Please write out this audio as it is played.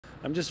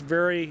I'm just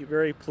very,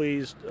 very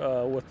pleased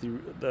with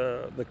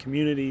the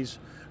community's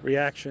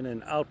reaction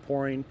and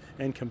outpouring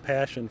and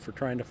compassion for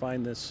trying to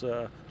find this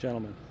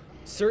gentleman.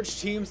 Search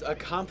teams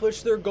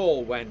accomplished their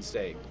goal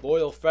Wednesday.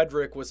 Loyal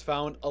Frederick was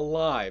found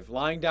alive,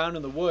 lying down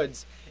in the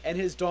woods, and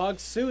his dog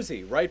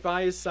Susie right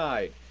by his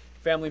side.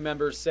 Family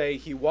members say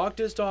he walked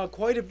his dog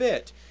quite a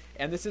bit,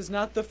 and this is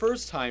not the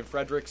first time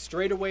Frederick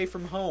strayed away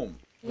from home.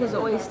 He has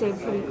always stayed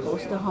pretty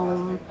close to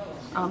home,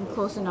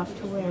 close enough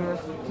to where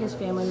his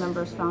family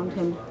members found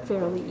him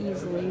fairly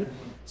easily.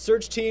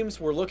 Search teams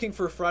were looking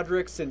for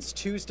Frederick since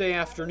Tuesday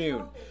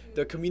afternoon.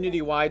 The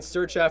community-wide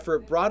search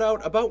effort brought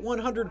out about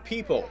 100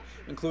 people,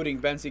 including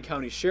Benzie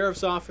County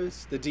Sheriff's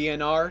Office, the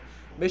DNR,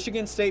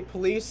 Michigan State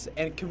Police,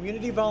 and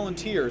community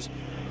volunteers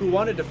who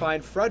wanted to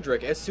find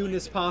Frederick as soon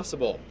as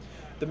possible.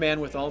 The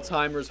man with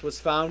Alzheimer's was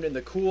found in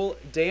the cool,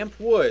 damp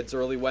woods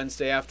early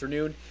Wednesday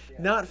afternoon,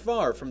 not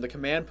far from the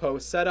command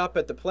post set up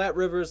at the Platte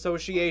River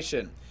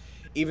Association.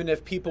 Even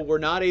if people were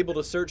not able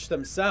to search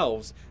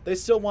themselves, they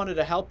still wanted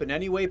to help in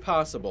any way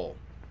possible.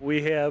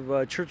 We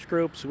have church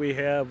groups, we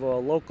have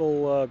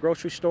local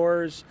grocery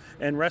stores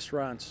and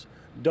restaurants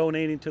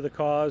donating to the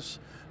cause.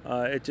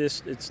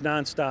 It's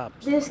nonstop.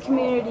 This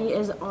community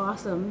is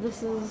awesome.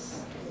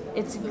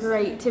 It's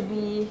great to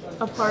be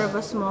a part of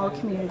a small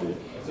community.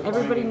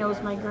 Everybody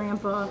knows my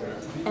grandpa,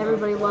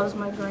 everybody loves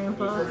my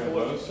grandpa,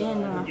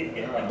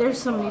 and there's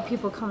so many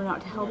people coming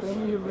out to help,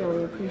 and we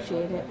really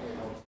appreciate it.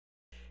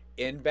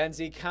 In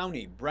Benzie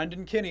County,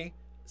 Brendan Kinney,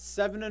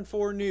 7 and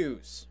 4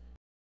 News.